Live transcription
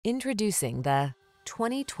Introducing the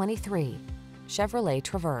 2023 Chevrolet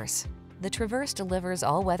Traverse. The Traverse delivers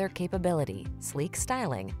all-weather capability, sleek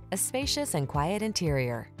styling, a spacious and quiet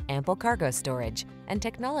interior, ample cargo storage, and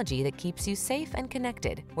technology that keeps you safe and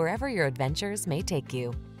connected wherever your adventures may take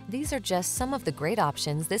you. These are just some of the great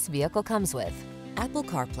options this vehicle comes with: Apple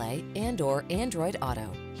CarPlay and/or Android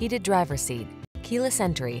Auto, heated driver's seat, keyless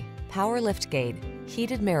entry, power liftgate,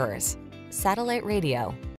 heated mirrors, satellite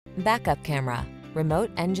radio, backup camera,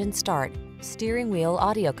 remote engine start, steering wheel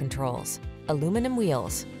audio controls, aluminum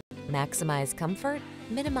wheels. Maximize comfort,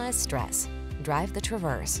 minimize stress. Drive the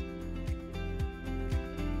Traverse.